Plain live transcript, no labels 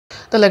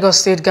The Lagos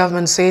State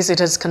government says it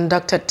has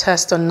conducted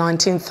tests on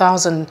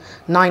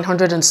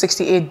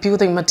 19,968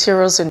 building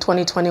materials in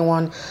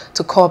 2021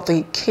 to curb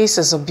the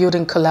cases of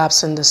building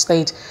collapse in the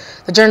state.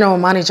 The General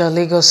Manager,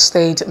 Lagos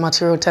State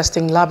Material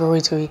Testing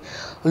Laboratory,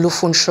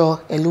 Olufunsho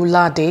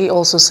Elulade,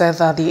 also said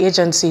that the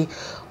agency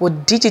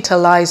would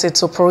digitalize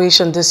its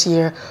operation this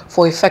year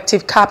for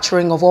effective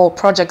capturing of all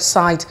project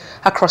sites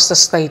across the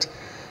state.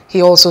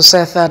 He also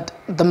said that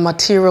the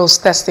materials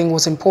testing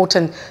was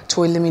important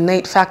to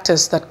eliminate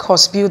factors that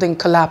cause building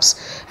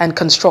collapse and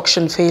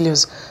construction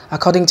failures.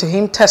 According to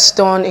him, tests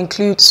done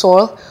include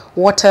soil,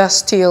 water,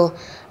 steel,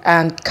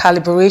 and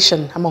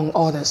calibration, among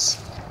others.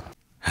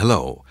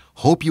 Hello,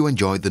 hope you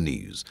enjoyed the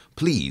news.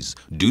 Please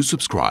do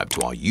subscribe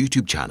to our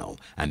YouTube channel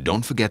and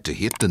don't forget to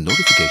hit the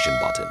notification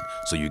button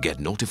so you get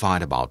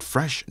notified about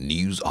fresh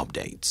news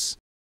updates.